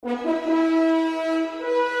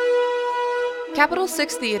Capital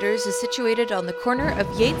Six Theatres is situated on the corner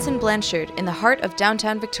of Yates and Blanchard in the heart of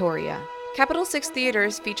downtown Victoria. Capital Six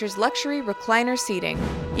Theatres features luxury recliner seating.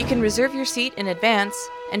 You can reserve your seat in advance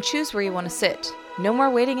and choose where you want to sit. No more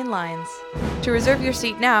waiting in lines. To reserve your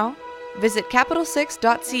seat now, visit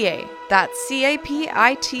capital6.ca. That's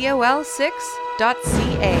CAPITOL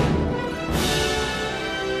 6.ca.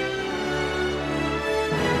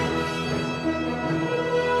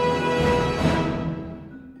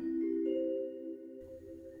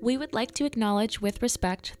 We would like to acknowledge with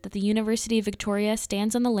respect that the University of Victoria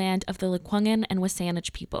stands on the land of the Lekwungen and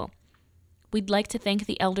Wasanich people. We'd like to thank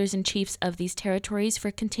the elders and chiefs of these territories for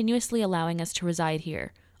continuously allowing us to reside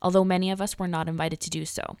here, although many of us were not invited to do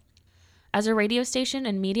so. As a radio station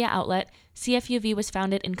and media outlet, CFUV was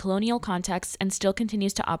founded in colonial contexts and still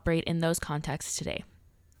continues to operate in those contexts today.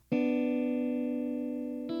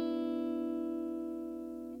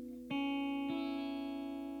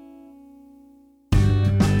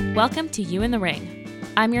 Welcome to You in the Ring.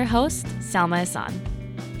 I'm your host, Salma Hassan.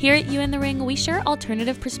 Here at You in the Ring, we share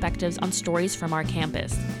alternative perspectives on stories from our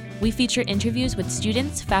campus. We feature interviews with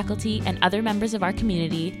students, faculty, and other members of our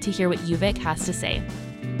community to hear what UVic has to say.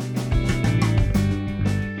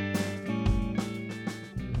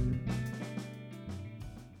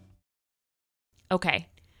 Okay,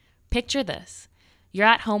 picture this. You're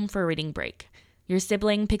at home for a reading break. Your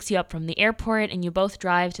sibling picks you up from the airport and you both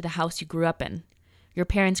drive to the house you grew up in. Your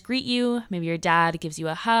parents greet you, maybe your dad gives you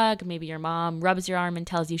a hug, maybe your mom rubs your arm and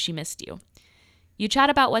tells you she missed you. You chat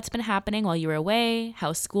about what's been happening while you were away,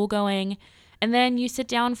 how's school going, and then you sit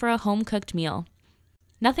down for a home-cooked meal.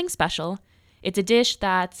 Nothing special. It's a dish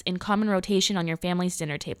that's in common rotation on your family's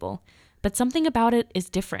dinner table, but something about it is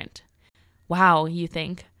different. Wow, you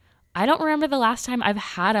think. I don't remember the last time I've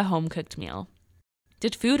had a home-cooked meal.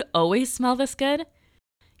 Did food always smell this good?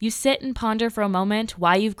 You sit and ponder for a moment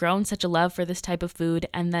why you've grown such a love for this type of food,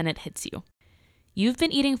 and then it hits you. You've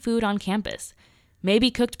been eating food on campus, maybe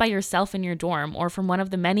cooked by yourself in your dorm or from one of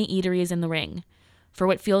the many eateries in the ring, for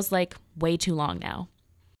what feels like way too long now.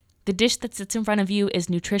 The dish that sits in front of you is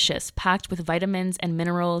nutritious, packed with vitamins and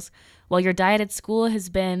minerals, while your diet at school has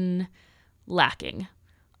been lacking.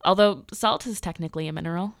 Although salt is technically a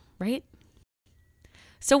mineral, right?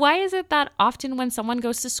 So why is it that often when someone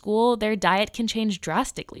goes to school, their diet can change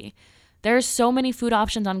drastically? There are so many food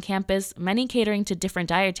options on campus, many catering to different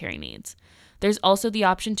dietary needs. There's also the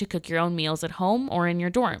option to cook your own meals at home or in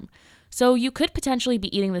your dorm. So you could potentially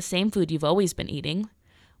be eating the same food you've always been eating.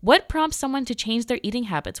 What prompts someone to change their eating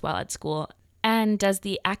habits while at school? And does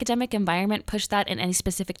the academic environment push that in any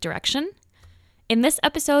specific direction? In this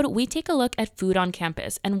episode, we take a look at food on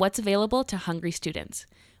campus and what's available to hungry students.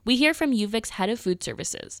 We hear from UVic's head of food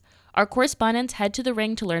services. Our correspondents head to the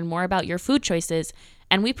ring to learn more about your food choices,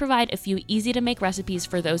 and we provide a few easy-to-make recipes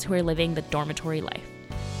for those who are living the dormitory life.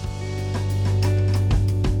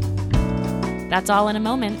 That's all in a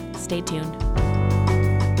moment. Stay tuned.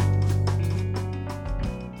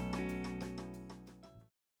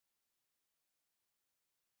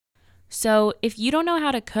 So, if you don't know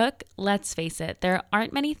how to cook, let's face it, there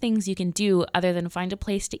aren't many things you can do other than find a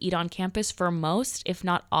place to eat on campus for most, if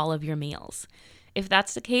not all, of your meals. If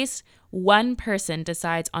that's the case, one person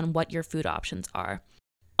decides on what your food options are.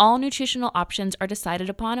 All nutritional options are decided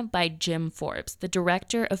upon by Jim Forbes, the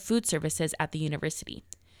Director of Food Services at the university.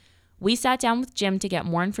 We sat down with Jim to get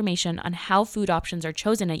more information on how food options are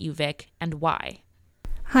chosen at UVic and why.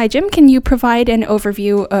 Hi, Jim. Can you provide an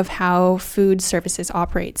overview of how food services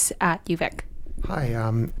operates at UVic? Hi,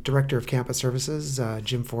 I'm Director of Campus Services,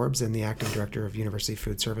 Jim Forbes, and the Acting Director of University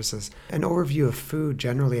Food Services. An overview of food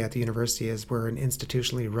generally at the university is we're an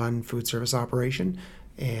institutionally run food service operation,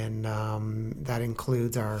 and that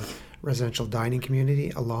includes our residential dining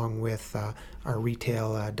community along with our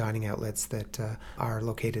retail dining outlets that are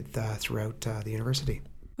located throughout the university.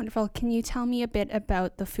 Wonderful. Can you tell me a bit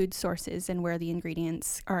about the food sources and where the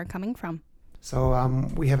ingredients are coming from? So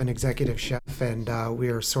we have an executive chef, and we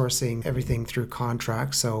are sourcing everything through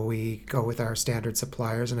contracts. So we go with our standard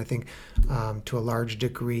suppliers, and I think to a large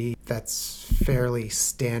degree that's fairly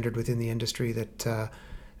standard within the industry that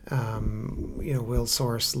we'll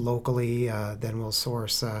source locally, then we'll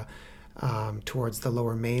source towards the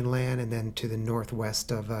lower mainland and then to the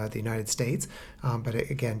northwest of the United States. But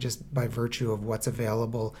again, just by virtue of what's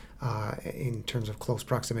available in terms of close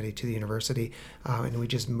proximity to the university, and we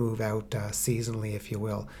just move out seasonally, if you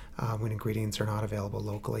will, when ingredients are not available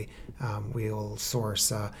locally. We'll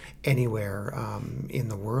source anywhere in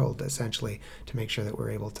the world, essentially, to make sure that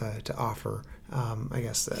we're able to offer, a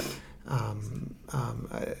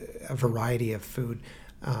variety of food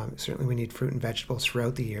Certainly we need fruit and vegetables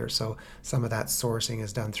throughout the year, so some of that sourcing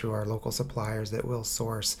is done through our local suppliers that will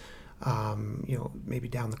source maybe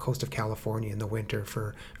down the coast of California in the winter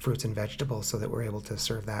for fruits and vegetables, so that we're able to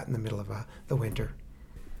serve that in the middle of the winter.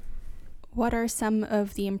 What are some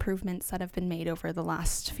of the improvements that have been made over the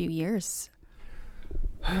last few years?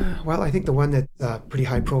 Well, I think the one that's pretty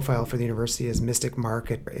high profile for the university is Mystic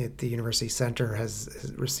Market at the University Center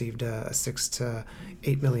has received a $6 to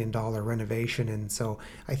 $8 million renovation, and so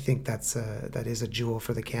I think that is a jewel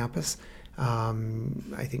for the campus.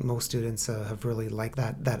 I think most students have really liked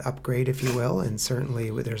that upgrade, if you will, and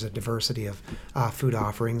certainly there's a diversity of food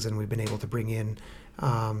offerings, and we've been able to bring in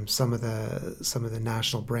some of the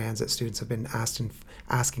national brands that students have been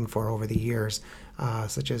asking for over the years,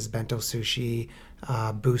 such as Bento Sushi,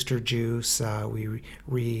 Booster Juice.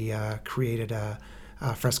 We created a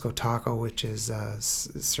Fresco Taco, which is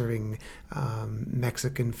serving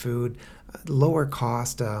Mexican food, lower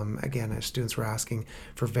cost. Again, our students were asking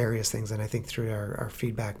for various things, and I think through our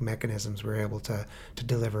feedback mechanisms, we're able to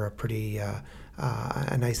deliver a pretty a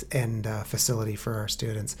nice end facility for our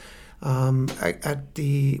students. For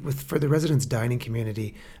the residents dining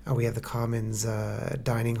community, we have the Commons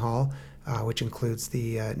dining hall, which includes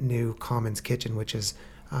the new Commons kitchen, which was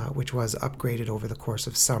upgraded over the course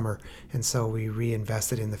of summer, and so we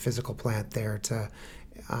reinvested in the physical plant there to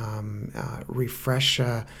refresh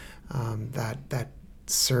that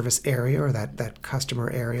service area or that customer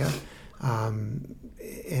area.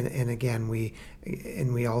 And again,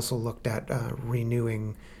 we also looked at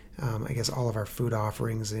renewing, all of our food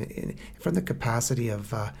offerings from the capacity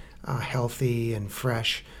of healthy and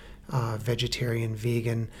fresh, vegetarian,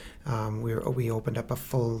 vegan. We opened up a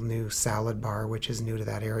full new salad bar, which is new to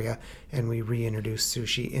that area, and we reintroduced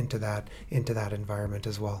sushi into that environment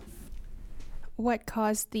as well. What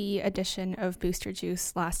caused the addition of Booster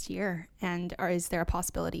Juice last year, and is there a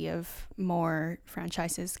possibility of more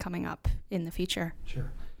franchises coming up in the future?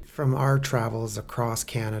 Sure. From our travels across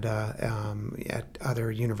Canada at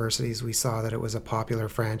other universities, we saw that it was a popular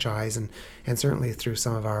franchise, and certainly through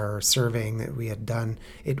some of our surveying that we had done,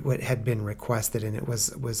 it had been requested, and it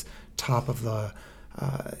was top of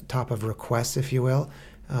request, if you will.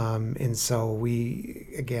 And so we,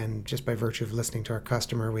 again, just by virtue of listening to our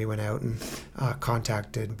customer, we went out and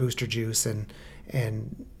contacted Booster Juice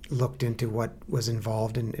and looked into what was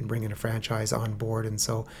involved in bringing a franchise on board. And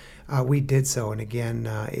so we did so. And again,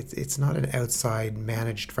 it's not an outside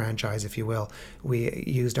managed franchise, if you will. We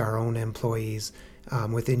used our own employees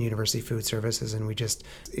within University Food Services, and we just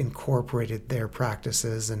incorporated their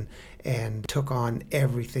practices and took on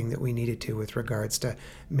everything that we needed to with regards to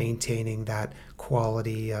maintaining that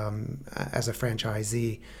quality as a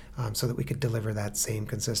franchisee, so that we could deliver that same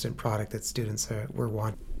consistent product that students were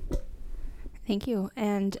wanting. Thank you.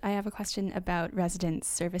 And I have a question about resident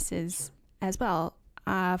services as well.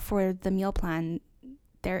 For the meal plan,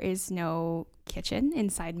 there is no kitchen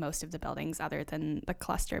inside most of the buildings other than the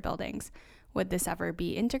cluster buildings. Would this ever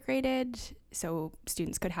be integrated so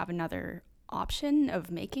students could have another option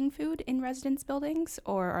of making food in residence buildings,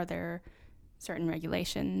 or are there certain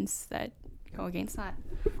regulations that go against that?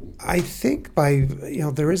 I think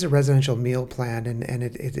there is a residential meal plan, and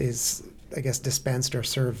it is, I guess, dispensed or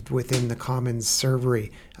served within the Commons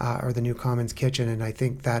servery or the new Commons kitchen, and I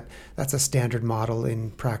think that's a standard model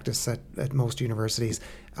in practice at most universities.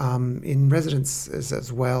 In residences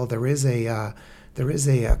as well, there is a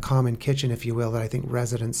common kitchen, if you will, that I think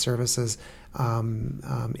resident services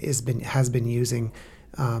has been using,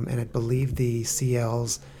 and I believe the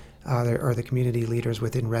CLs or the community leaders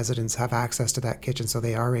within residence have access to that kitchen, so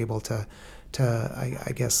they are able to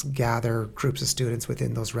I guess gather groups of students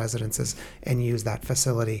within those residences and use that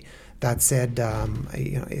facility. That said,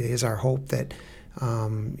 it is our hope that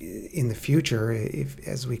in the future,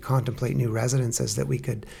 as we contemplate new residences, that we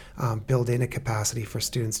could build in a capacity for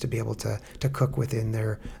students to be able to cook within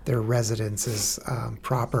their residences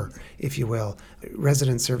proper, if you will.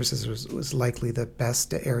 Resident services was likely the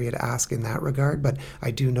best area to ask in that regard, but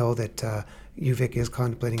I do know that UVic is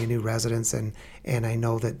contemplating a new residence, and I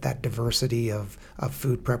know that diversity of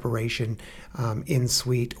food preparation in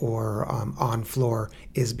suite or on floor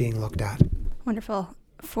is being looked at. Wonderful.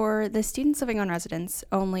 For the students living on residence,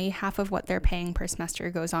 only half of what they're paying per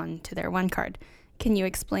semester goes on to their one card. Can you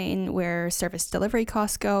explain where service delivery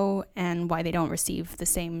costs go and why they don't receive the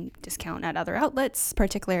same discount at other outlets,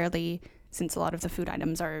 particularly since a lot of the food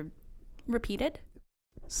items are repeated?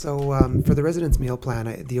 So for the residence meal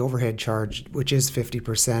plan, the overhead charge, which is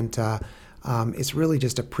 50%, it's really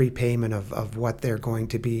just a prepayment of what they're going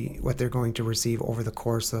to receive over the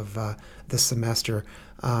course of the semester.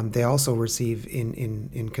 They also receive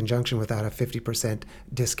in conjunction with that a 50%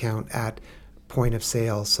 discount at point of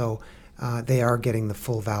sale. So they are getting the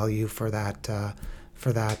full value for that. I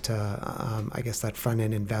guess that front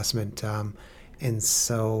end investment. And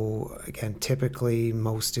so again, typically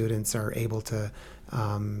most students are able to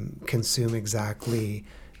consume exactly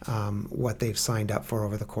what they've signed up for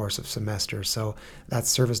over the course of semester. So that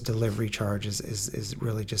service delivery charge is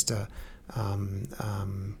really just a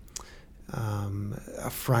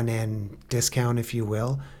front end discount, if you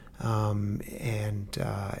will.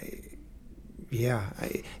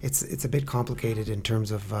 It's a bit complicated in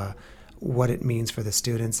terms of what it means for the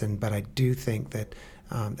students, but I do think that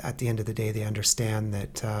at the end of the day they understand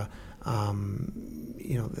that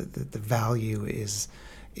the value is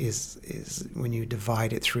when you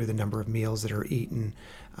divide it through the number of meals that are eaten,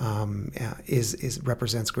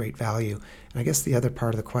 represents great value. And I guess the other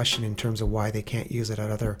part of the question in terms of why they can't use it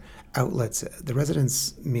at other outlets, the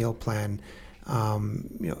residence meal plan,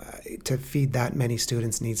 to feed that many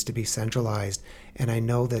students needs to be centralized. And I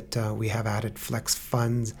know that we have added flex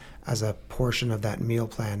funds as a portion of that meal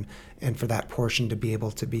plan, and for that portion to be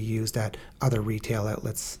able to be used at other retail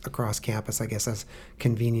outlets across campus, I guess, as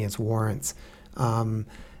convenience warrants.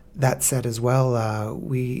 That said as well,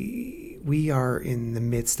 we are in the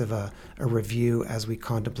midst of a review as we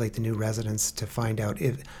contemplate the new residents to find out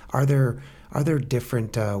if are there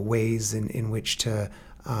different ways in which to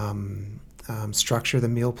structure the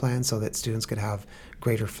meal plan so that students could have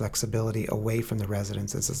greater flexibility away from the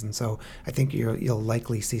residences. And so I think you'll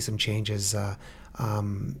likely see some changes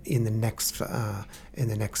in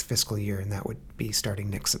the next fiscal year, and that would be starting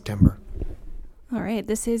next September. All right,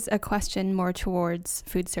 this is a question more towards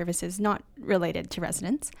food services, not related to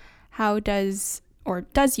residents. How does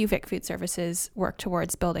UVic Food Services work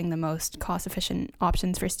towards building the most cost-efficient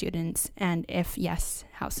options for students, and if yes,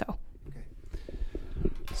 how so?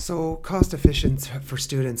 So cost efficient for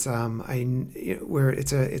students,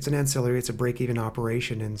 it's an ancillary, it's a break-even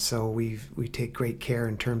operation, and so we take great care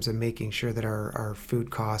in terms of making sure that our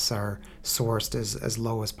food costs are sourced as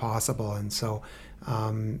low as possible. And so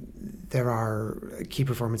there are key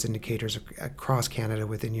performance indicators across Canada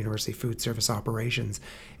within University Food Service operations,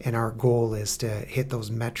 and our goal is to hit those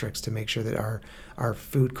metrics to make sure that our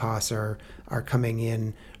food costs are coming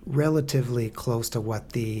in relatively close to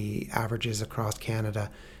what the average is across Canada.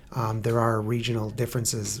 There are regional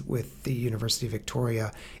differences with the University of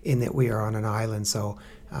Victoria in that we are on an island, so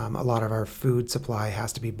a lot of our food supply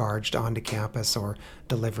has to be barged onto campus or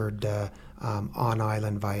delivered on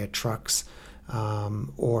island via trucks.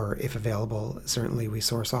 Or if available, certainly we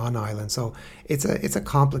source on island. So it's a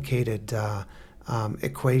complicated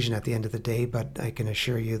equation at the end of the day, but I can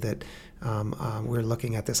assure you that we're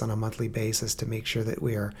looking at this on a monthly basis to make sure that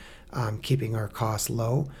we are keeping our costs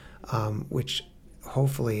low, which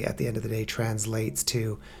hopefully at the end of the day translates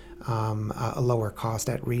to a lower cost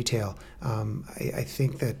at retail. I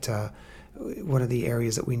think that one of the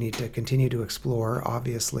areas that we need to continue to explore,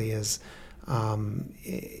 obviously, is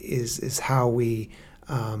how we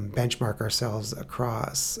benchmark ourselves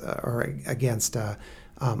across or against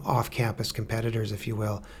off-campus competitors, if you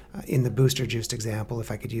will. In the Booster Juiced example,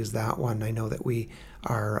 if I could use that one, I know that we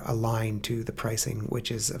are aligned to the pricing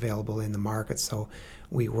which is available in the market, so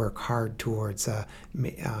we work hard towards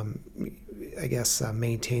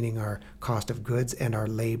maintaining our cost of goods and our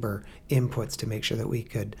labor inputs to make sure that we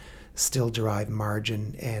could still derive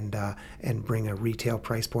margin and bring a retail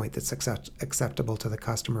price point that's acceptable to the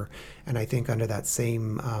customer. And I think under that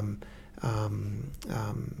same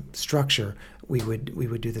structure, we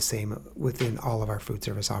would do the same within all of our food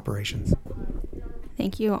service operations.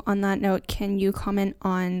 Thank you. On that note, can you comment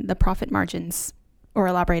on the profit margins or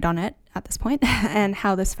elaborate on it at this point and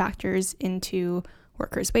how this factors into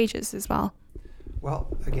workers' wages as well?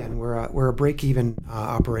 Well, again, we're a break-even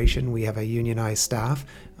operation. We have a unionized staff,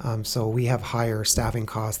 so we have higher staffing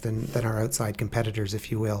costs than our outside competitors, if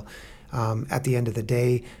you will. At the end of the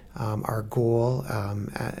day, our goal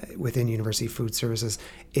within University Food Services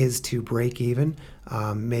is to break even,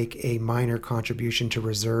 make a minor contribution to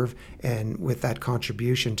reserve, and with that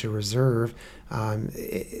contribution to reserve,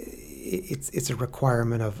 it's a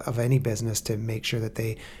requirement of any business to make sure that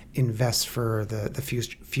they invest for the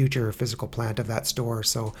future physical plant of that store.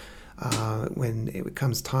 So when it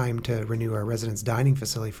comes time to renew our residence dining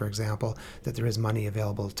facility, for example, that there is money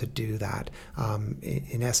available to do that.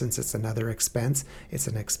 In essence, it's another expense. It's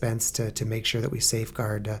an expense to make sure that we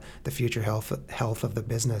safeguard the future health of the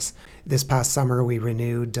business. This past summer, we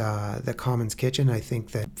renewed the Commons Kitchen. I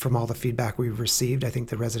think that from all the feedback we've received, I think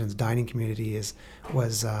the residence dining community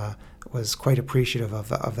was quite appreciative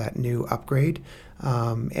of that new upgrade,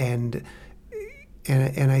 and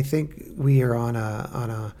I think we are on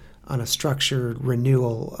a structured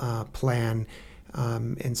renewal plan,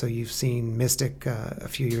 and so you've seen Mystic a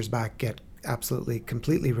few years back get absolutely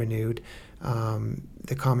completely renewed.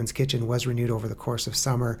 The Commons Kitchen was renewed over the course of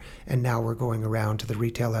summer, and now we're going around to the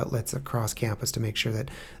retail outlets across campus to make sure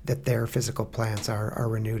that their physical plants are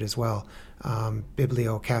renewed as well.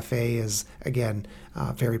 Biblio Cafe is, again,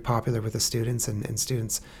 very popular with the students, and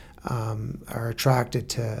students are attracted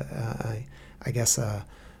to,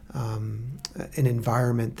 an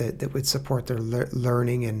environment that would support their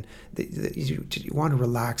learning, and you want to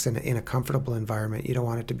relax in a comfortable environment. You don't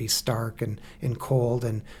want it to be stark and cold,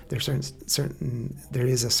 and there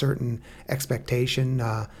is a certain expectation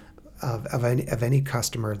of any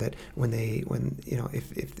customer that when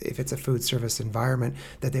if it's a food service environment,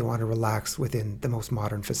 that they want to relax within the most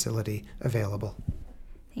modern facility available.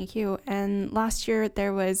 Thank you. And last year,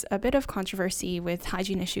 there was a bit of controversy with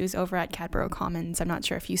hygiene issues over at Cadborough Commons. I'm not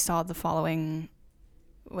sure if you saw the following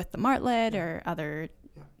with the Martlet or other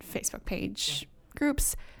Facebook page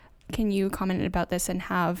groups. Can you comment about this, and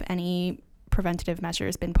have any preventative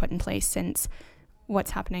measures been put in place since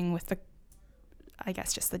what's happening with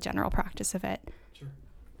just the general practice of it? Sure.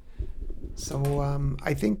 So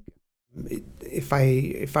I think if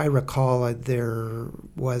I recall, there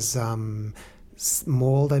was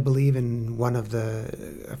mold, I believe, in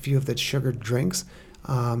a few of the sugared drinks.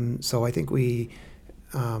 So I think we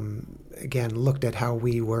again looked at how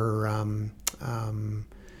we were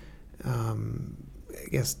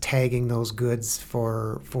tagging those goods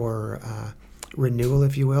for renewal,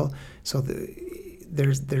 if you will. So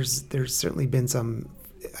there's certainly been some,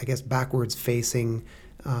 backwards facing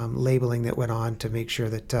labeling that went on to make sure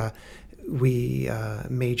that we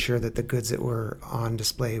made sure that the goods that were on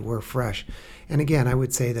display were fresh. And again, I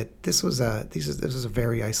would say that this was a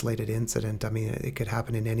very isolated incident. I mean, it could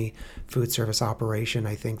happen in any food service operation.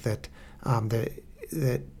 I think that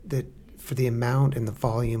that for the amount and the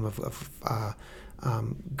volume of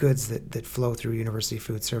goods that flow through University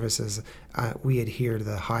Food Services, we adhere to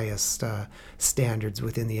the highest standards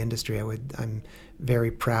within the industry. I'm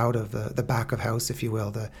very proud of the back of house, if you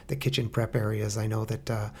will, the kitchen prep areas. I know that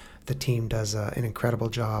the team does an incredible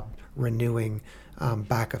job renewing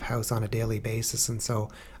back of house on a daily basis, and so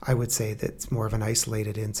I would say that it's more of an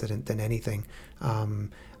isolated incident than anything.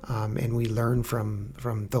 And we learn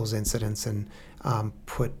from those incidents and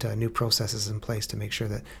put new processes in place to make sure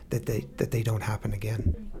that they don't happen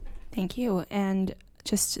again. Thank you. And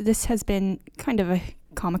just this has been kind of a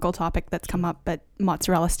comical topic that's come up, but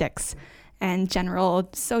mozzarella sticks and general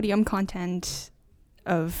sodium content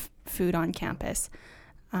of food on campus.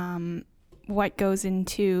 What goes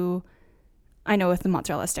into, I know with the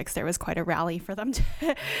mozzarella sticks, there was quite a rally for them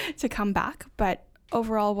to come back, but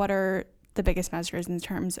overall, what are the biggest measures in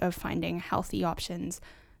terms of finding healthy options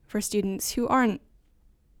for students who aren't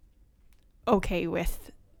okay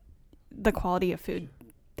with the quality of food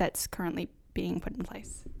that's currently being put in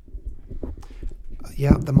place?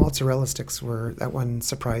 Yeah, the mozzarella sticks that one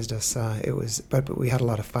surprised us. But we had a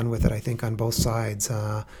lot of fun with it, I think, on both sides.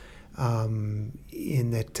 In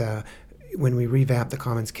that when we revamped the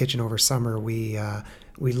Commons Kitchen over summer, we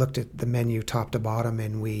looked at the menu top to bottom,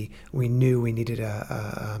 and we knew we needed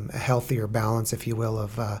a healthier balance, if you will,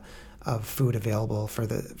 of food available for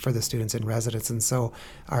the students in residence. And so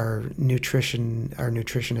our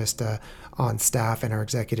nutritionist on staff and our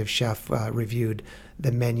executive chef reviewed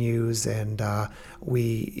the menus, and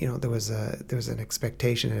there was an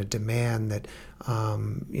expectation and a demand that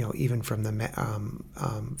even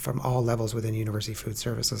from all levels within University Food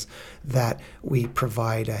Services, that we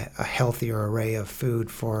provide a healthier array of food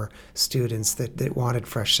for students that wanted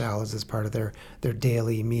fresh salads as part of their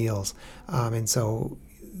daily meals. And so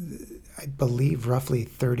I believe roughly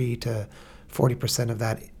 30 to 40% of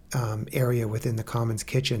that area within the Commons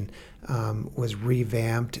Kitchen was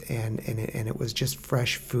revamped, and it was just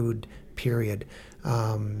fresh food, period.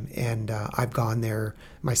 And I've gone there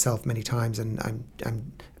myself many times, and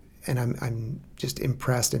I'm just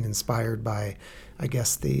impressed and inspired by, I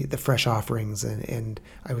guess, the fresh offerings, and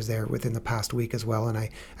I was there within the past week as well, and I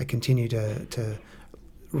continue to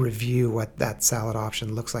review what that salad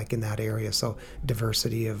option looks like in that area. So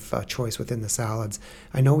diversity of choice within the salads.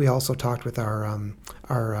 I know we also talked with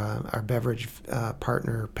our beverage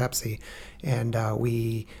partner Pepsi, and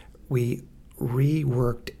we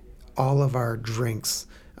reworked all of our drinks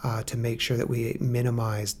to make sure that we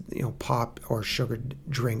minimized pop or sugared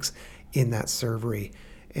drinks in that servery.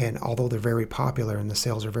 And although they're very popular and the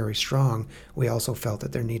sales are very strong, we also felt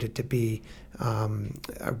that there needed to be,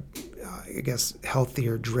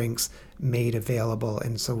 healthier drinks made available.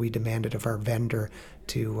 And so we demanded of our vendor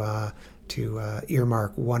to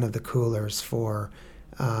earmark one of the coolers for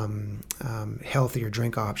healthier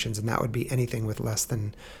drink options, and that would be anything with less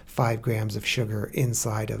than 5 grams of sugar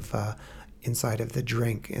inside of the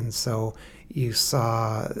drink. And so you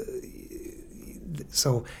saw.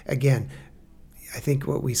 So again, I think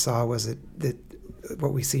what we saw was that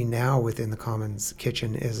what we see now within the Commons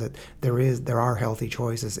kitchen is that there are healthy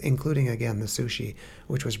choices, including again the sushi,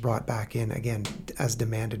 which was brought back in again as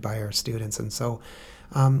demanded by our students. And so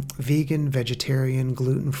vegan, vegetarian,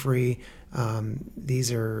 gluten-free,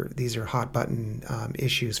 these are hot button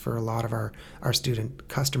issues for a lot of our student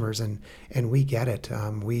customers, and we get it.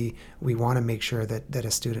 We want to make sure that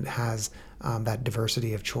a student has that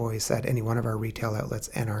diversity of choice at any one of our retail outlets,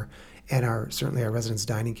 and our certainly our residence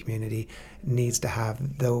dining community needs to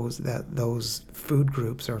have those food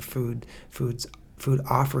groups or food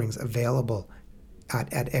offerings available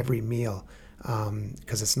at every meal,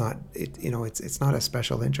 because it's not a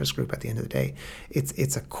special interest group at the end of the day.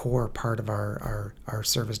 It's a core part of our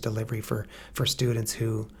service delivery for students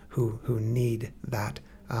who need that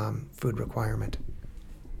food requirement.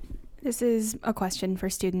 This is a question for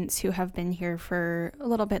students who have been here for a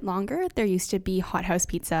little bit longer. There used to be Hot House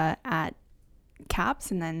Pizza at Caps,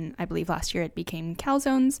 and then I believe last year it became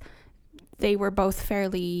Calzones. They were both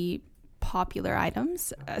fairly popular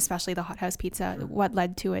items, especially the Hot House Pizza. What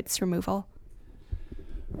led to its removal?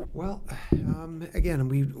 Well, again,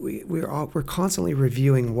 we're constantly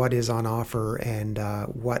reviewing what is on offer and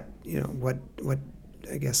what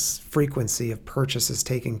I guess frequency of purchase is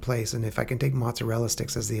taking place. And if I can take mozzarella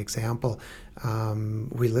sticks as the example,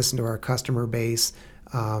 we listened to our customer base.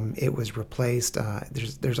 It was replaced.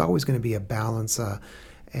 There's always going to be a balance,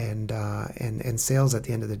 and sales at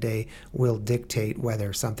the end of the day will dictate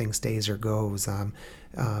whether something stays or goes. If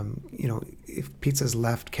pizzas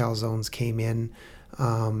left, calzones came in,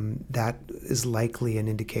 that is likely an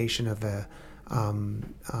indication of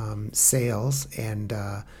sales and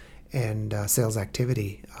sales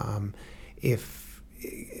activity. If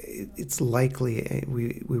it's likely,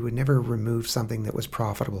 we would never remove something that was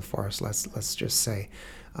profitable for us. Let's just say,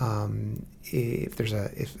 if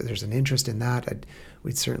there's an interest in that,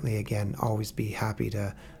 we'd certainly again always be happy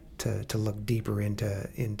to look deeper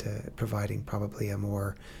into providing probably a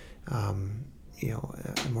more a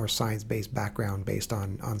more science-based background based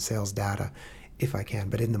on sales data, if I can.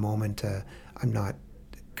 But in the moment, I'm not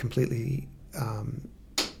completely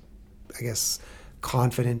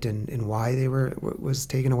confident in why they was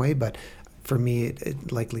taken away, but for me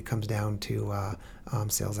it likely comes down to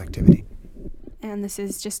sales activity. And this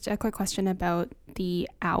is just a quick question about the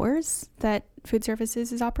hours that food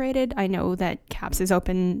services is operated. I know that Caps is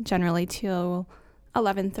open generally till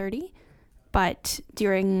 11:30, but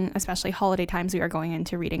during especially holiday times, we are going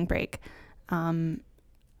into reading break. There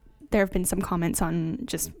have been some comments on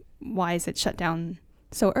just why is it shut down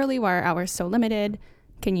so early? Why are hours so limited?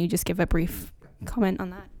 Can you just give a brief comment on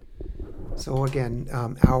that? So again,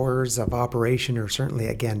 hours of operation are certainly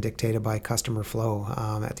again dictated by customer flow.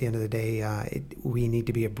 At the end of the day, we need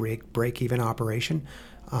to be a break-even operation.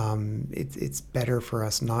 It's better for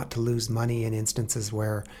us not to lose money in instances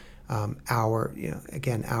where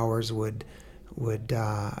hours would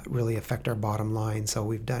really affect our bottom line. So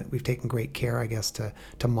we've taken great care, I guess, to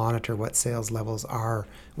monitor what sales levels are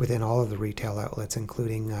within all of the retail outlets,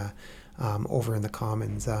 including over in the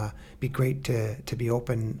Commons. Be great to be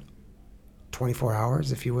open 24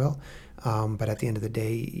 hours, if you will, but at the end of the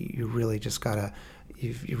day, you really just gotta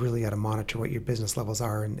monitor what your business levels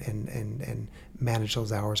are and manage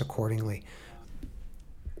those hours accordingly.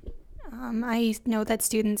 I know that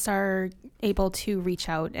students are able to reach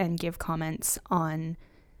out and give comments on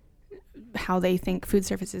how they think food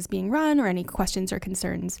service is being run, or any questions or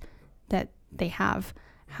concerns that they have.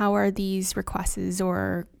 How are these requests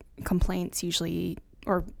or complaints usually,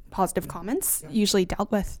 or positive comments, usually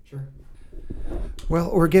dealt with? Sure.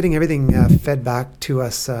 Well, we're getting everything fed back to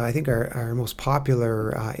us. I think our most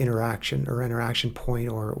popular interaction point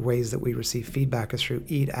or ways that we receive feedback is through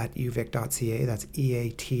eat@uvic.ca. That's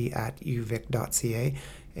EAT@uvic.ca.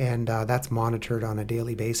 and that's monitored on a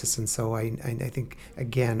daily basis. And so I think,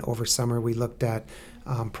 again, over summer we looked at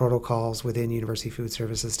protocols within University Food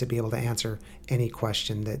Services to be able to answer any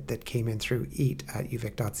question that came in through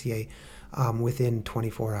eat@uvic.ca within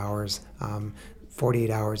 24 hours, 48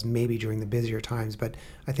 hours, maybe during the busier times. But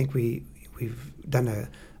I think we've done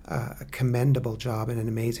a commendable job and an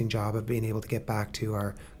amazing job of being able to get back to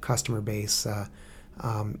our customer base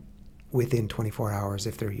within 24 hours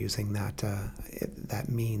if they're using that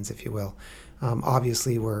means, if you will.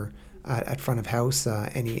 Obviously, we're at front of house.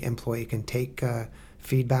 Any employee can take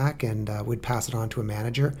feedback and would pass it on to a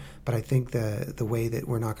manager. But I think the way that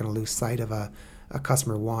we're not going to lose sight of a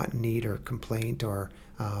customer want, need, or complaint or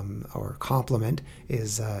compliment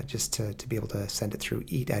is just to be able to send it through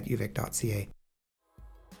eat@uvic.ca.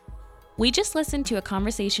 We just listened to a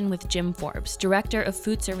conversation with Jim Forbes, Director of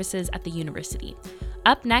Food Services at the university.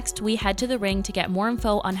 Up next, we head to the Ring to get more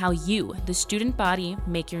info on how you, the student body,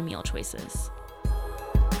 make your meal choices.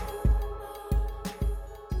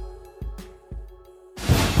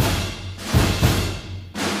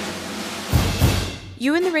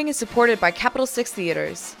 You in the Ring is supported by Capital Six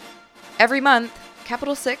Theaters. Every month,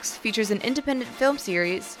 Capital Six features an independent film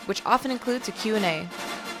series, which often includes a Q&A.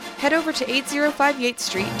 Head over to 805 Yates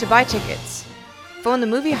Street to buy tickets. Phone the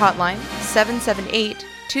movie hotline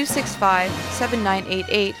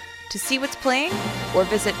 778-265-7988 to see what's playing, or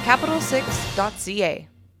visit capital6.ca.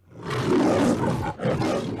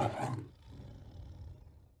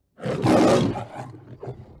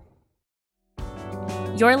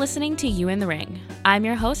 You're listening to You in the Ring. I'm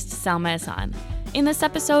your host, Salma Hassan. In this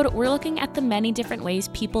episode, we're looking at the many different ways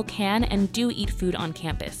people can and do eat food on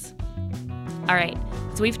campus. All right,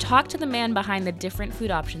 so we've talked to the man behind the different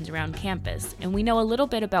food options around campus, and we know a little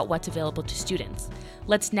bit about what's available to students.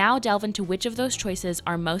 Let's now delve into which of those choices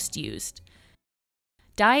are most used.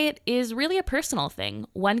 Diet is really a personal thing.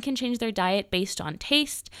 One can change their diet based on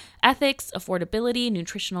taste, ethics, affordability,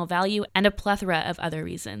 nutritional value, and a plethora of other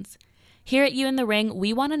reasons. Here at You in the Ring,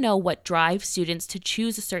 we want to know what drives students to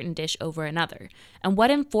choose a certain dish over another, and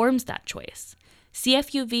what informs that choice.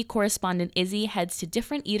 CFUV correspondent Izzy heads to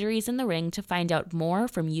different eateries in the Ring to find out more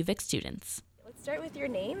from UVic students. Let's start with your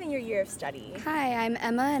name and your year of study. Hi, I'm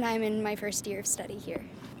Emma, and I'm in my first year of study here.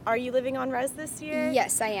 Are you living on res this year?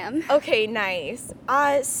 Yes, I am. Okay, nice.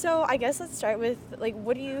 So I guess let's start with,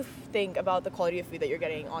 what do you think about the quality of food that you're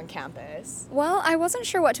getting on campus? Well, I wasn't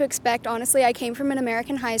sure what to expect, honestly. I came from an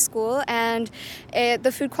American high school, and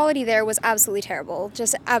the food quality there was absolutely terrible,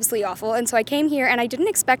 just absolutely awful. And so I came here, and I didn't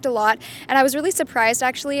expect a lot, and I was really surprised,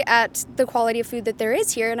 actually, at the quality of food that there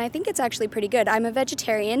is here, and I think it's actually pretty good. I'm a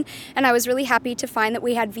vegetarian, and I was really happy to find that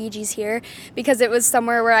we had veggies here, because it was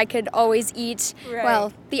somewhere where I could always eat, Right.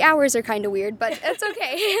 Well, the hours are kind of weird, but it's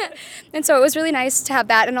okay. And so it was really nice to have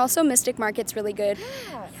that, and also Mystic Market's really good.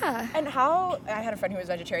 Yeah. And I had a friend who was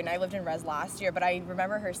vegetarian. I lived in res last year, but I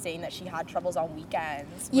remember her saying that she had troubles on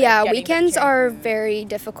weekends. with Yeah, getting weekends vegetarian are food. very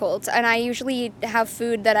difficult, and I usually have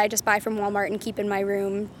food that I just buy from Walmart and keep in my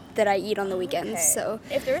room that I eat on the weekends. Okay. So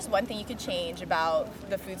if there's one thing you could change about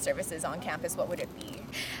the food services on campus, what would it be?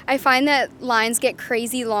 I find that lines get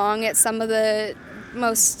crazy long at some of the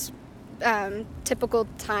most typical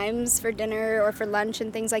times for dinner or for lunch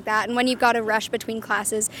and things like that. And when you've got to rush between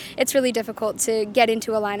classes, it's really difficult to get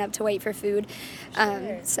into a lineup to wait for food.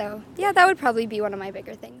 Sure. So yeah, that would probably be one of my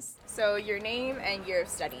bigger things. So your name and year of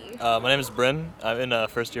study. My name is Bryn. I'm in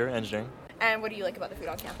first year engineering. And what do you like about the food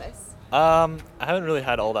on campus? I haven't really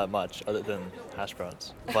had all that much other than hash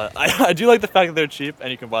browns. But I do like the fact that they're cheap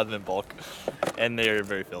and you can buy them in bulk. And they're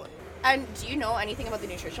very filling. And do you know anything about the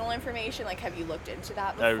nutritional information? Have you looked into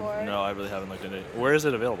that before? No, I really haven't looked into it. Where is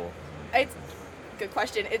it available? It's good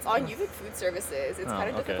question. It's on UVic Food Services. It's kind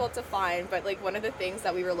of okay. difficult to find, but one of the things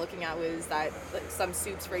that we were looking at was that some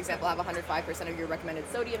soups, for example, have 105% of your recommended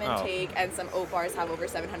sodium intake, and some oat bars have over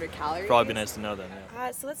 700 calories. Probably be nice to know then.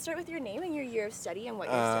 Yeah. So let's start with your name and your year of study and what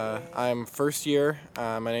you're studying. I'm first year.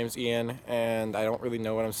 My name's Ian, and I don't really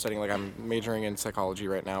know what I'm studying. I'm majoring in psychology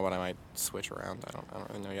right now, but I might switch around. I don't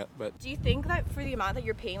really know yet. But Do you think that for the amount that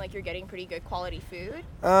you're paying, you're getting pretty good quality food?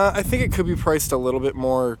 I think it could be priced a little bit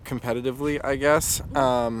more competitively, I guess.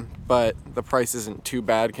 But the price isn't too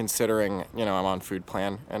bad considering, I'm on food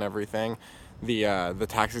plan and everything. The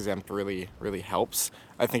tax exempt really helps.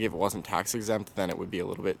 I think if it wasn't tax exempt, then it would be a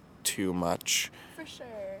little bit too much. For sure.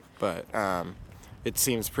 But it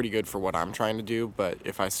seems pretty good for what I'm trying to do. But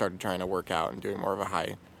if I started trying to work out and doing more of a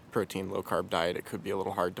high protein, low carb diet, it could be a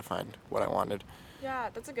little hard to find what I wanted. Yeah,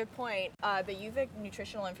 that's a good point. The UVic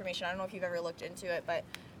nutritional information, I don't know if you've ever looked into it, but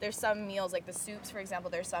there's some meals, like the soups, for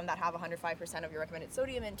example, there's some that have 105% of your recommended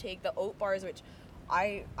sodium intake. The oat bars, which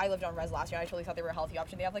I lived on res last year. I totally thought they were a healthy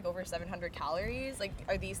option. They have like over 700 calories. Like,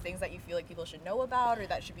 are these things that you feel like people should know about, or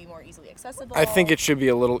that should be more easily accessible? I think it should be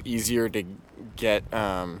a little easier to get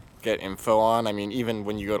info on. I mean, even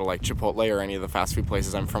when you go to like Chipotle or any of the fast food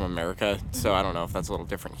places, I'm from America, so I don't know if that's a little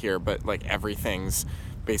different here, but like everything's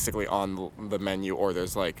basically on the menu, or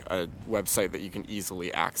there's like a website that you can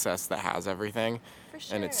easily access that has everything. For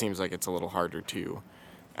sure. And it seems like it's a little harder to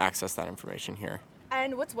access that information here.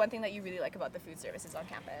 And what's one thing that you really like about the food services on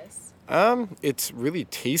campus? It's really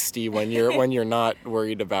tasty when you're not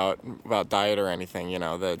worried about diet or anything. You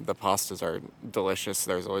know, the pastas are delicious.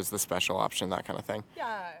 There's always the special option, that kind of thing.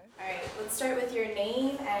 Yeah. All right, let's start with your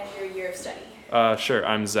name and your year of study. Sure.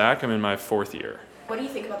 I'm Zach. I'm in my 4th year. What do you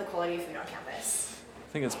think about the quality of food on campus?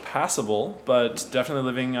 I think it's passable, but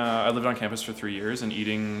definitely I lived on campus for 3 years, and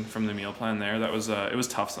eating from the meal plan there, it was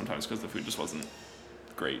tough sometimes because the food just wasn't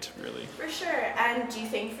great, really. For sure. And do you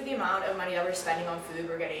think for the amount of money that we're spending on food,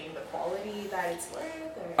 we're getting the quality that it's worth?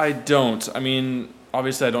 Or? I don't. I mean,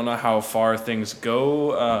 obviously I don't know how far things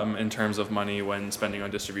go in terms of money when spending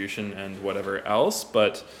on distribution and whatever else,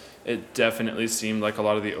 but it definitely seemed like a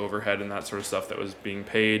lot of the overhead and that sort of stuff that was being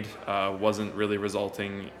paid wasn't really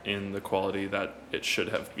resulting in the quality that it should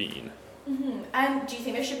have been. Mm-hmm. And do you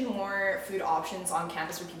think there should be more food options on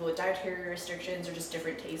campus for people with dietary restrictions or just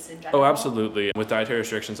different tastes in general? Oh, absolutely. With dietary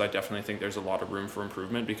restrictions, I definitely think there's a lot of room for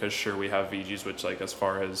improvement, because sure, we have VGs, which like as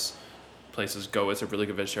far as places go, it's a really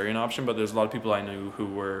good vegetarian option, but there's a lot of people I knew who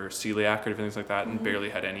were celiac or things like that, and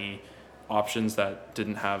barely had any options that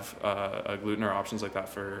didn't have a gluten or options like that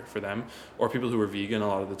for them, or people who were vegan a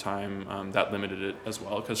lot of the time, that limited it as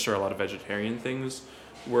well, because sure, a lot of vegetarian things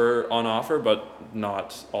were on offer, but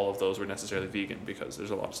not all of those were necessarily vegan, because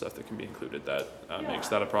there's a lot of stuff that can be included that makes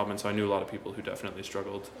that a problem. And so I knew a lot of people who definitely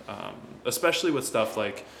struggled, especially with stuff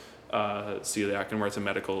like celiac, and where it's a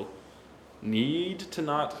medical need to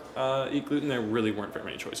not eat gluten. There really weren't very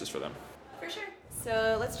many choices for them. For sure.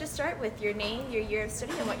 So let's just start with your name, your year of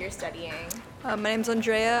study, and what you're studying. My name's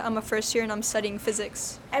Andrea. I'm a first year and I'm studying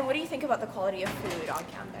physics. And what do you think about the quality of food on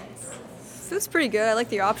campus? Food's pretty good. I like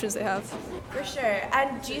the options they have. For sure.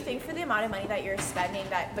 And do you think for the amount of money that you're spending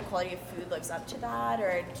that the quality of food lives up to that,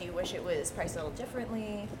 or do you wish it was priced a little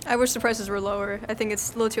differently? I wish the prices were lower. I think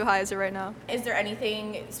it's a little too high as of right now. Is there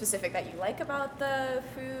anything specific that you like about the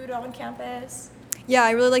food on campus? Yeah,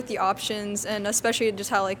 I really like the options, and especially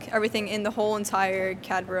just how like everything in the whole entire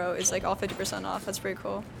Cadbro is like all 50% off. That's pretty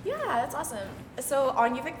cool. Yeah, that's awesome. So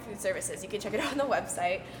on UVic Food Services, you can check it out on the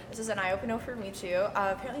website. This is an eye-opener for me too.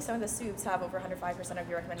 Apparently some of the soups have over 105% of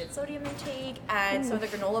your recommended sodium intake, and some of the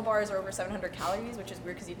granola bars are over 700 calories, which is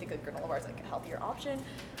weird because you'd think a granola bar is like a healthier option.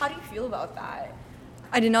 How do you feel about that?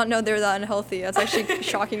 I did not know they were that unhealthy. That's actually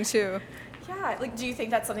shocking too. Yeah, like do you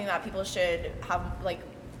think that's something that people should have like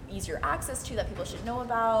easier access to, that people should know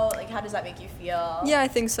about? Like, how does that make you feel? Yeah, I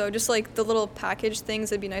think so. Just like the little package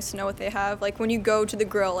things, it'd be nice to know what they have. Like when you go to the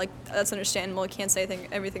grill, like that's understandable. I can't say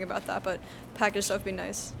everything about that, but packaged stuff would be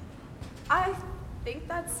nice. I think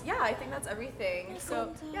that's everything.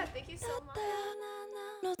 So yeah, thank you so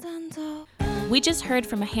much. We just heard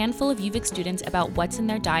from a handful of UVic students about what's in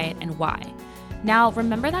their diet and why. Now,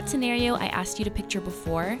 remember that scenario I asked you to picture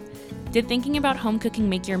before? Did thinking about home cooking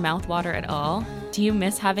make your mouth water at all? Do you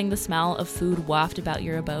miss having the smell of food waft about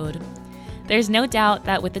your abode? There's no doubt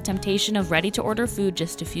that with the temptation of ready-to-order food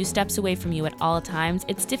just a few steps away from you at all times,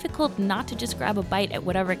 it's difficult not to just grab a bite at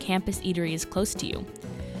whatever campus eatery is close to you.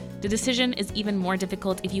 The decision is even more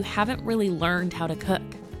difficult if you haven't really learned how to cook.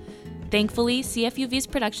 Thankfully, CFUV's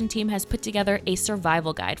production team has put together a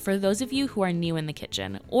survival guide for those of you who are new in the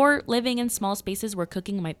kitchen or living in small spaces where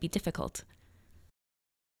cooking might be difficult.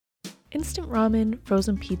 Instant ramen,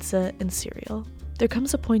 frozen pizza, and cereal. There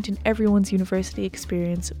comes a point in everyone's university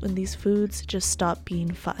experience when these foods just stop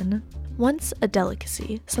being fun. Once a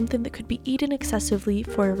delicacy, something that could be eaten excessively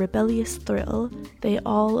for a rebellious thrill, they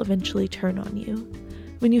all eventually turn on you.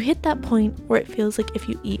 When you hit that point where it feels like if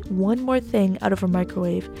you eat one more thing out of a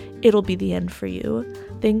microwave, it'll be the end for you,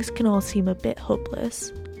 things can all seem a bit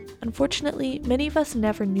hopeless. Unfortunately, many of us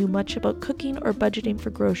never knew much about cooking or budgeting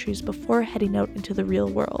for groceries before heading out into the real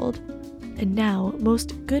world. And now,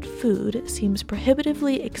 most good food seems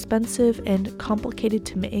prohibitively expensive and complicated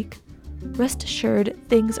to make. Rest assured,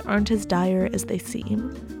 things aren't as dire as they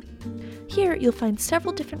seem. Here, you'll find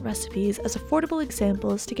several different recipes as affordable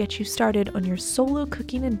examples to get you started on your solo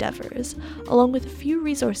cooking endeavors, along with a few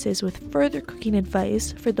resources with further cooking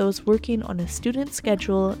advice for those working on a student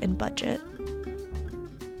schedule and budget.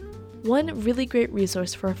 One really great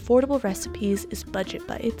resource for affordable recipes is Budget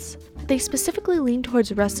Bites. They specifically lean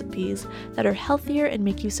towards recipes that are healthier and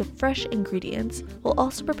make use of fresh ingredients, while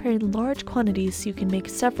also preparing large quantities so you can make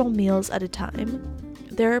several meals at a time.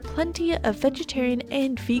 There are plenty of vegetarian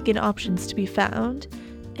and vegan options to be found,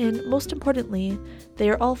 and most importantly, they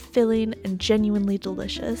are all filling and genuinely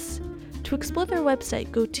delicious. To explore their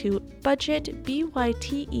website, go to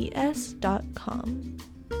budgetbytes.com.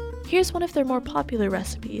 Here's one of their more popular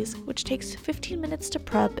recipes, which takes 15 minutes to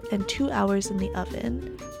prep and 2 hours in the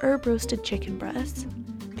oven: herb roasted chicken breasts.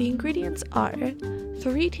 The ingredients are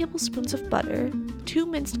 3 tablespoons of butter, 2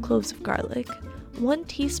 minced cloves of garlic, 1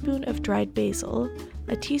 teaspoon of dried basil,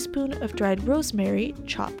 a teaspoon of dried rosemary,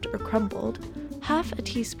 chopped or crumbled, half a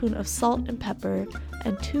teaspoon of salt and pepper,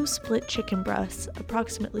 and 2 split chicken breasts,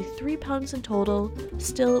 approximately 3 pounds in total,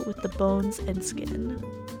 still with the bones and skin.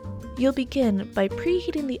 You'll begin by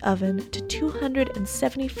preheating the oven to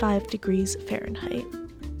 275 degrees Fahrenheit.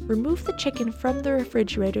 Remove the chicken from the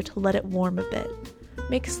refrigerator to let it warm a bit.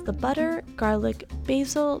 Mix the butter, garlic,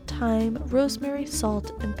 basil, thyme, rosemary,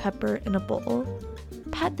 salt, and pepper in a bowl.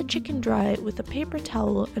 Pat the chicken dry with a paper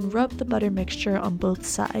towel and rub the butter mixture on both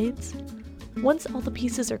sides. Once all the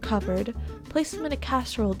pieces are covered, place them in a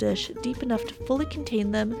casserole dish deep enough to fully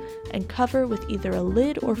contain them and cover with either a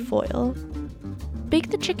lid or foil. Bake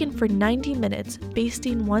the chicken for 90 minutes,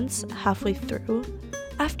 basting once halfway through.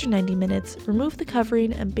 After 90 minutes, remove the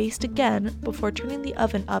covering and baste again before turning the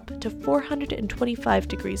oven up to 425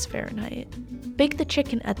 degrees Fahrenheit. Bake the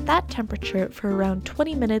chicken at that temperature for around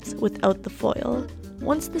 20 minutes without the foil.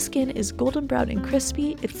 Once the skin is golden brown and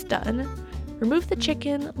crispy, it's done. Remove the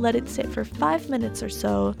chicken, let it sit for 5 minutes or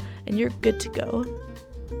so, and you're good to go.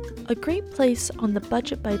 A great place on the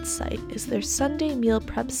Budget Bites site is their Sunday meal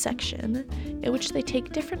prep section, in which they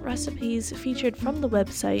take different recipes featured from the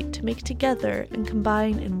website to make together and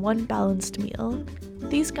combine in one balanced meal.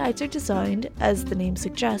 These guides are designed, as the name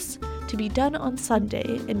suggests, to be done on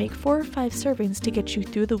Sunday and make 4 or 5 servings to get you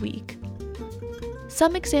through the week.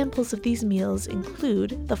 Some examples of these meals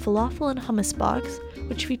include the Falafel and Hummus box,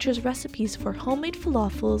 which features recipes for homemade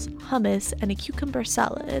falafels, hummus, and a cucumber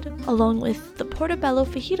salad, along with the Portobello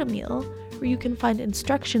fajita meal, where you can find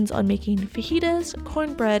instructions on making fajitas,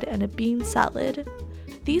 cornbread, and a bean salad.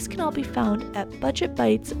 These can all be found at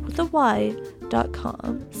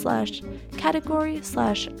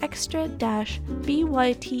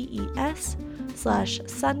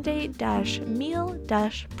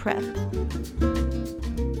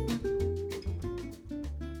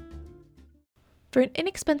For an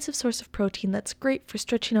inexpensive source of protein that's great for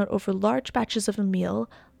stretching out over large batches of a meal,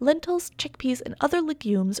 lentils, chickpeas, and other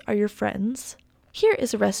legumes are your friends. Here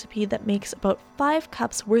is a recipe that makes about 5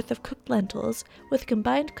 cups worth of cooked lentils with a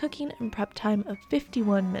combined cooking and prep time of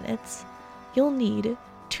 51 minutes. You'll need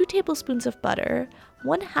 2 tablespoons of butter,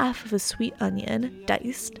 1/2 of a sweet onion,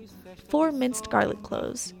 diced, 4 minced garlic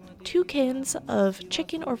cloves, 2 cans of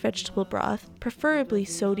chicken or vegetable broth, preferably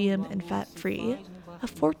sodium and fat-free, a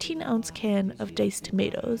 14-ounce can of diced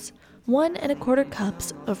tomatoes, 1 1/4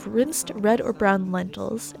 cups of rinsed red or brown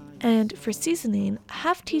lentils, and for seasoning, a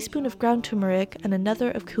 1/2 teaspoon of ground turmeric and another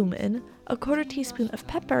of cumin, a 1/4 teaspoon of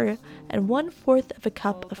pepper, and 1/4 of a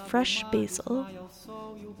cup of fresh basil.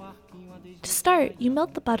 To start, you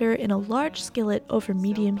melt the butter in a large skillet over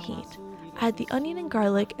medium heat. Add the onion and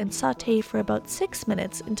garlic and saute for about 6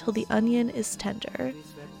 minutes until the onion is tender.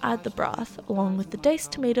 Add the broth, along with the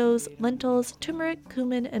diced tomatoes, lentils, turmeric,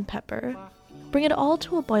 cumin, and pepper. Bring it all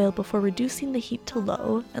to a boil before reducing the heat to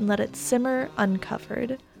low and let it simmer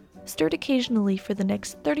uncovered. Stir it occasionally for the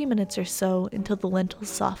next 30 minutes or so until the lentils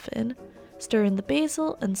soften. Stir in the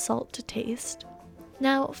basil and salt to taste.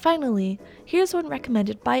 Now, finally, here's one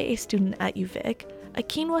recommended by a student at UVic, a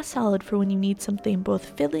quinoa salad for when you need something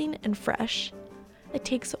both filling and fresh. It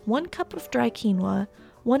takes 1 cup of dry quinoa,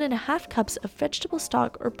 1 1/2 cups of vegetable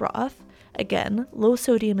stock or broth, again, low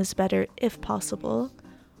sodium is better if possible,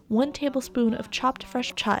 1 tablespoon of chopped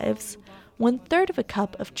fresh chives, 1/3 of a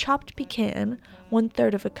cup of chopped pecan,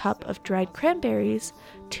 1/3 of a cup of dried cranberries,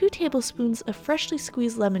 2 tablespoons of freshly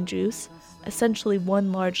squeezed lemon juice, essentially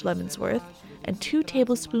 1 large lemon's worth, and 2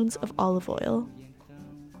 tablespoons of olive oil.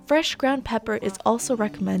 Fresh ground pepper is also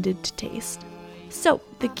recommended to taste. So,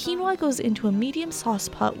 the quinoa goes into a medium sauce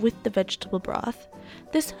pot with the vegetable broth.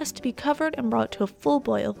 This has to be covered and brought to a full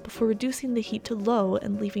boil before reducing the heat to low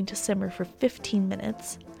and leaving to simmer for 15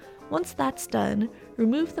 minutes. Once that's done,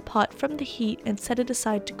 remove the pot from the heat and set it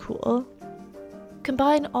aside to cool.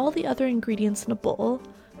 Combine all the other ingredients in a bowl,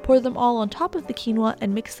 pour them all on top of the quinoa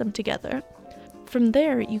and mix them together. From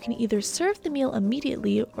there, you can either serve the meal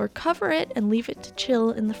immediately or cover it and leave it to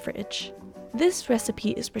chill in the fridge. This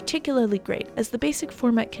recipe is particularly great as the basic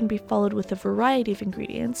format can be followed with a variety of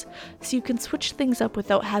ingredients, so you can switch things up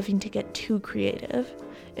without having to get too creative.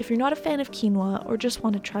 If you're not a fan of quinoa or just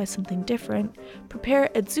want to try something different, prepare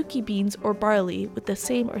adzuki beans or barley with the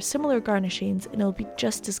same or similar garnishings and it'll be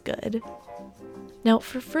just as good. Now,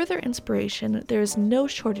 for further inspiration, there is no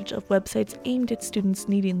shortage of websites aimed at students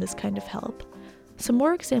needing this kind of help. Some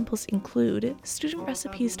more examples include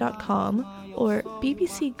studentrecipes.com or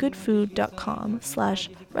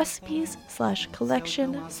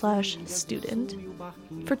bbcgoodfood.com/recipes/collection/student.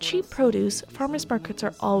 For cheap produce, farmers markets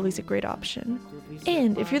are always a great option.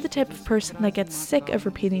 And if you're the type of person that gets sick of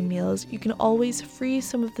repeating meals, you can always freeze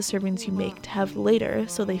some of the servings you make to have later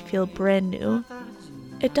so they feel brand new.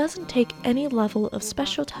 It doesn't take any level of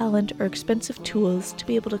special talent or expensive tools to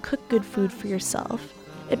be able to cook good food for yourself.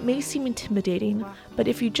 It may seem intimidating, but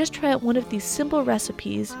if you just try out one of these simple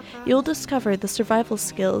recipes, you'll discover the survival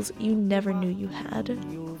skills you never knew you had.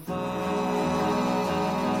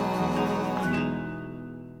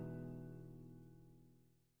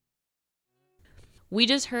 We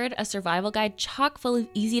just heard a survival guide chock full of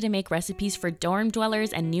easy-to-make recipes for dorm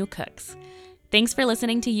dwellers and new cooks. Thanks for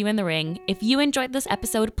listening to You in the Ring. If you enjoyed this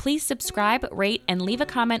episode, please subscribe, rate, and leave a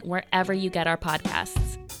comment wherever you get our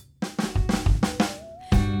podcasts.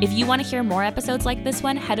 If you want to hear more episodes like this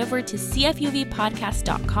one, head over to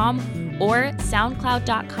cfuvpodcast.com or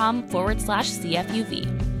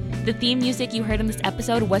soundcloud.com/CFUV. The theme music you heard in this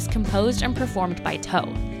episode was composed and performed by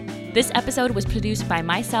Toe. This episode was produced by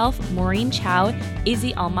myself, Maureen Chow,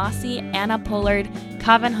 Izzy Almasi, Anna Pollard,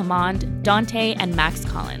 Kavan Hamond, Dante, and Max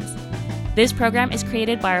Collins. This program is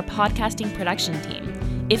created by our podcasting production team.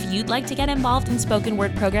 If you'd like to get involved in spoken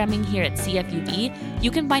word programming here at CFUV, you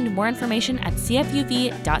can find more information at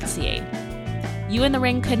cfuv.ca. You in the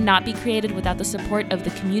Ring could not be created without the support of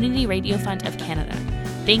the Community Radio Fund of Canada.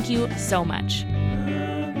 Thank you so much.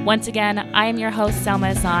 Once again, I am your host,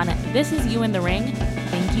 Selma Hassan. This is You in the Ring.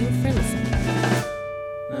 Thank you for listening.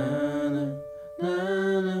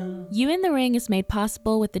 You in the Ring is made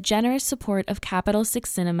possible with the generous support of Capital 6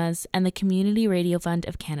 Cinemas and the Community Radio Fund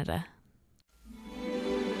of Canada.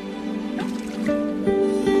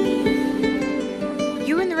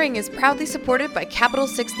 You in the Ring is proudly supported by Capital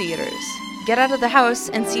 6 Theaters. Get out of the house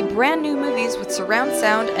and see brand new movies with surround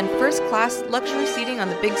sound and first-class luxury seating on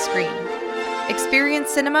the big screen. Experience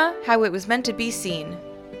cinema how it was meant to be seen.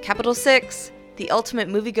 Capital 6, the ultimate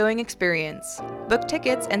movie-going experience. Book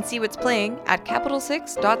tickets and see what's playing at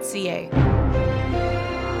capital6.ca.